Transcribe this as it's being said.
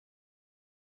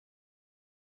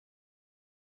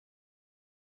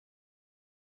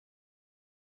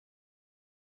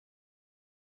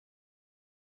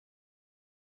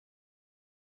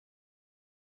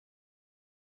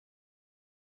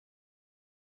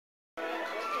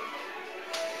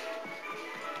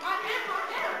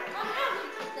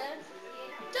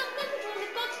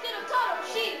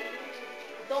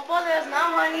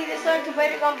starting to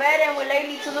become better and we're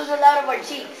likely to lose a lot of our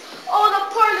cheeks. Oh,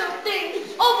 the poor little thing.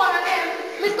 Oh, but I am.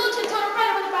 Miss Gulchin told her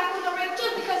right on the back with a rape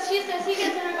just because she says he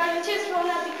gets in her garden chips for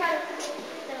not because.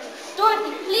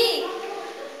 Dorothy, please.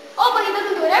 Oh, but he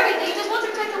doesn't do it every day. He just once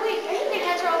or twice a week. And he can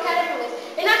catch her own cat anyways.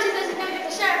 And now she says she's going to get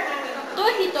the sheriff.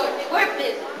 Dorothy, we're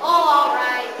busy. Oh, all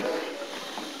right.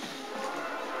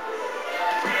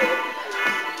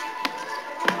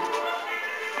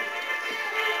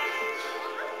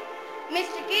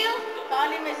 Mr. Gill?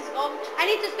 Calling Mrs. Gold. I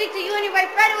need to speak to you anyway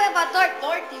right away about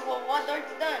Dorothy. Well, what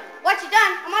Dorothy done? What she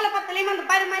done? I'm all about to lay on the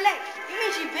bite of my leg. You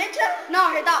mean she bit you?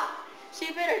 No, her dog.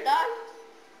 She bit her dog?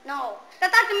 No.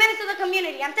 That's not the menace of the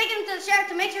community. I'm taking him to the sheriff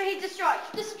to make sure he's destroyed.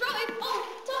 Destroyed? Oh,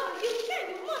 Tom, you can't.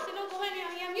 You must. And Uncle Henry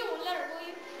on him. You won't let her, will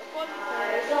you?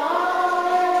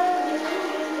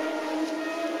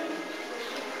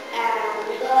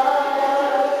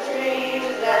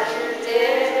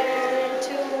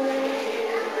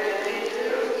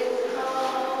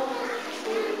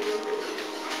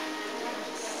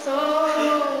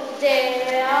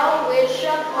 Someday I'll wish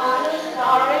upon a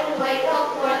star and wake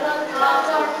up where the clouds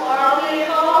are far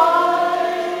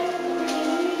behind,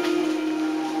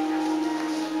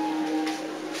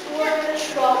 where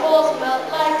troubles melt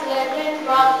like lemon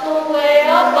drops away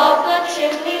above the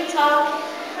chimney top.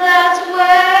 That's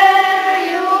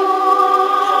where you'll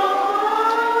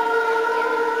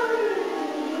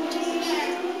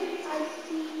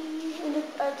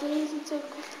find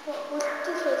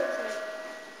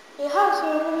a house or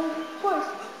a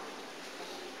horse.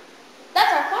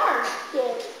 That's our farm.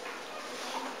 Yes.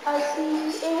 I see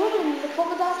a woman in the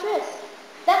polka dot dress.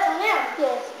 That's a lamb.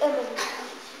 Yes, Emily.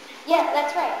 Yeah,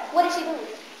 that's right. What is she doing?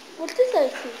 What's this I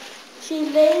see? She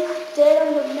lays dead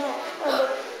on the mat, on the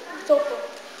sofa.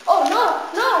 Oh, no.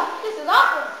 This is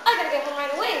awful. I gotta get home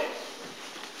right away.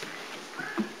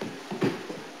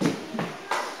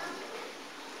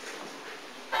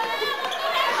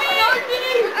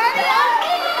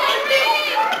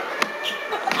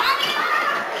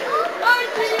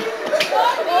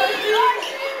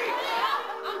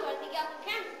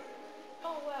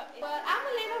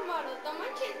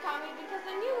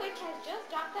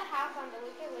 Dropped the house on the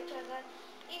Wicked Witch of the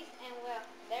East, and well,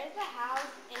 there's the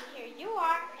house, and here you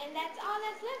are, and that's all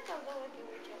that's left of the Wicked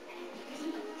Witch of the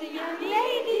East. The young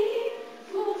lady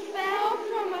who fell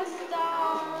from a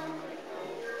star.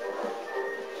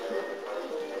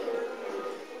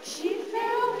 She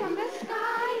fell from the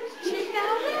sky, she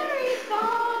fell very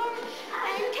far,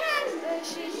 and cancer,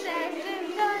 she says,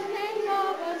 is the name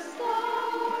of a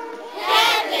star.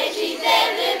 Cancer, she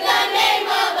says, is the name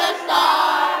of a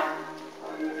star.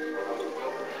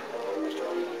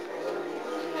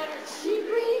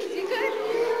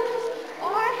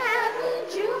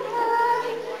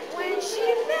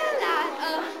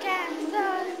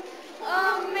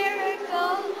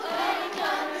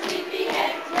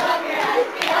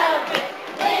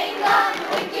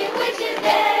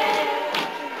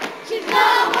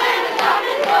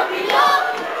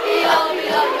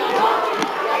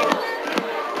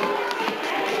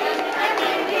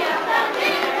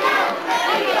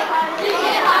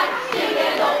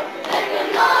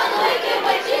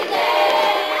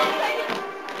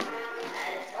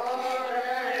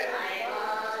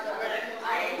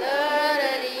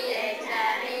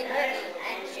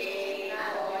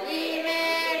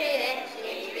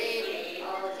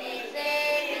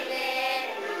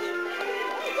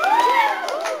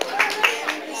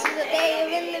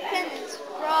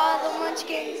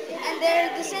 And their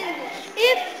descendants,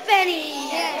 if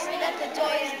any. Yes, let the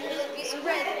joys be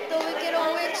spread. The wicked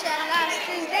old witch at last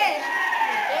is dead.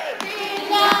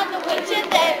 Ding on the witch is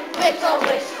dead. Wicked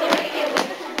witch, the wicked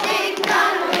witch. Ding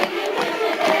on the wicked witch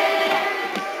is dead.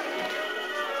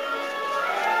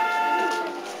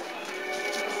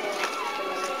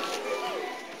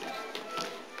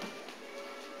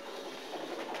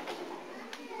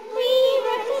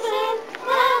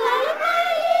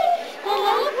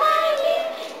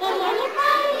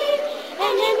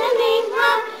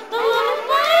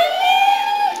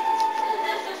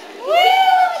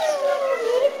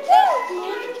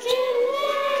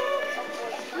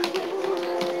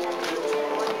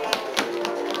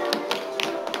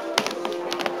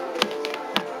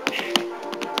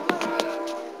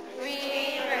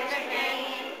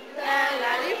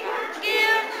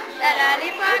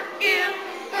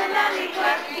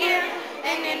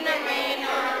 And in the rain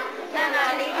on the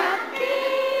lollipop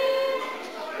tree,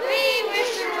 we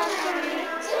wish you welcome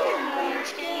to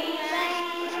Munchkin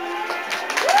Land.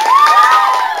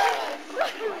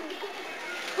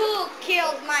 Who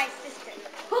killed my sister?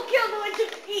 Who killed the one to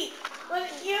eat? Was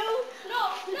it you? No,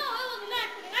 it was an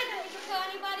accident. I didn't mean to kill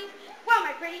anybody. Well,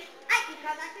 my pretty,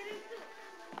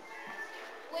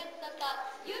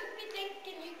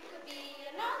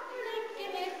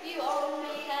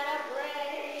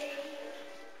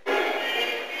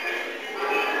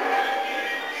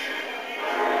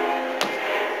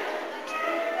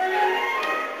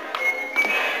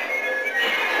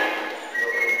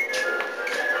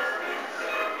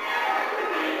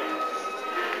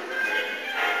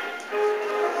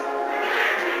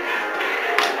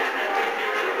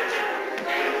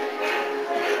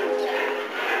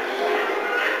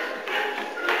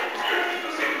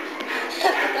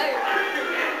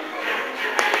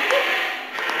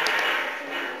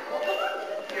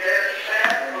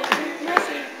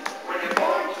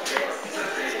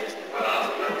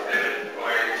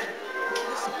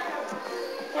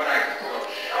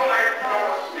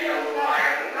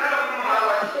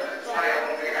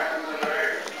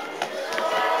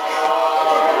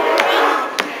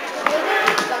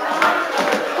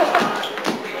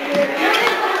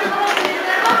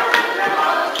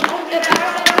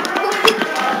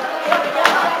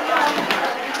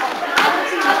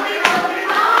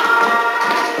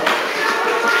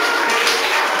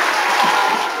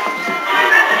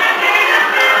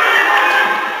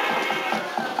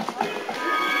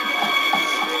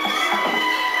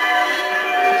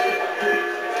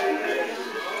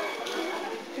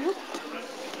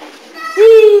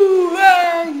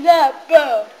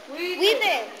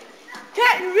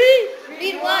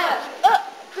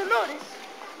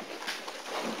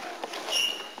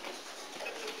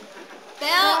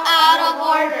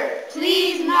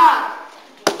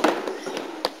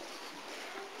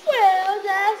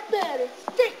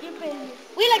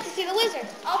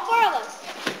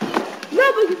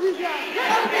 I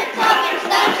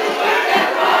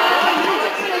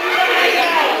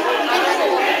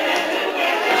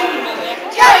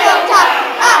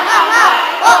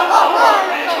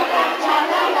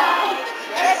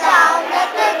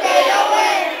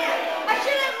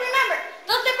should have remembered.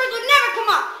 Those zippers would never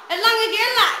come off as long as you're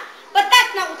alive. But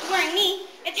that's not what's worrying me.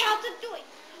 It's how to do it.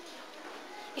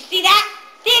 You see that?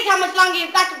 This is how much longer you've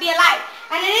got to be alive.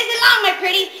 And it isn't long, my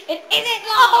pretty. It isn't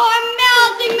long. Oh, I'm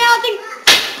melting, melting.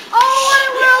 Oh, what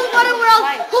a world, what a world.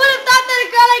 Who would have thought that a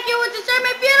girl like you would deserve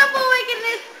my beautiful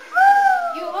wickedness?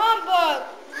 You humbug.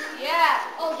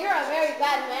 Yeah. Oh, you're a very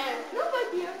bad man. No, my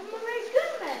dear, I'm a very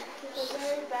good man. He's a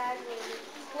very bad man.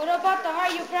 What about the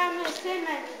heart you promised Tin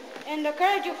Man? And the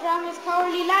courage you promised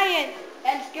Cowardly Lion?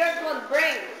 And Scarecrow's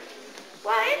brain?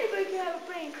 Why, anybody can have a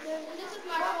brain, sir. And this is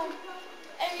my home.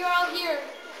 And you're all here.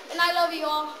 And I love you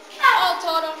all. All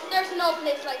total. There's no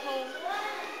place like home.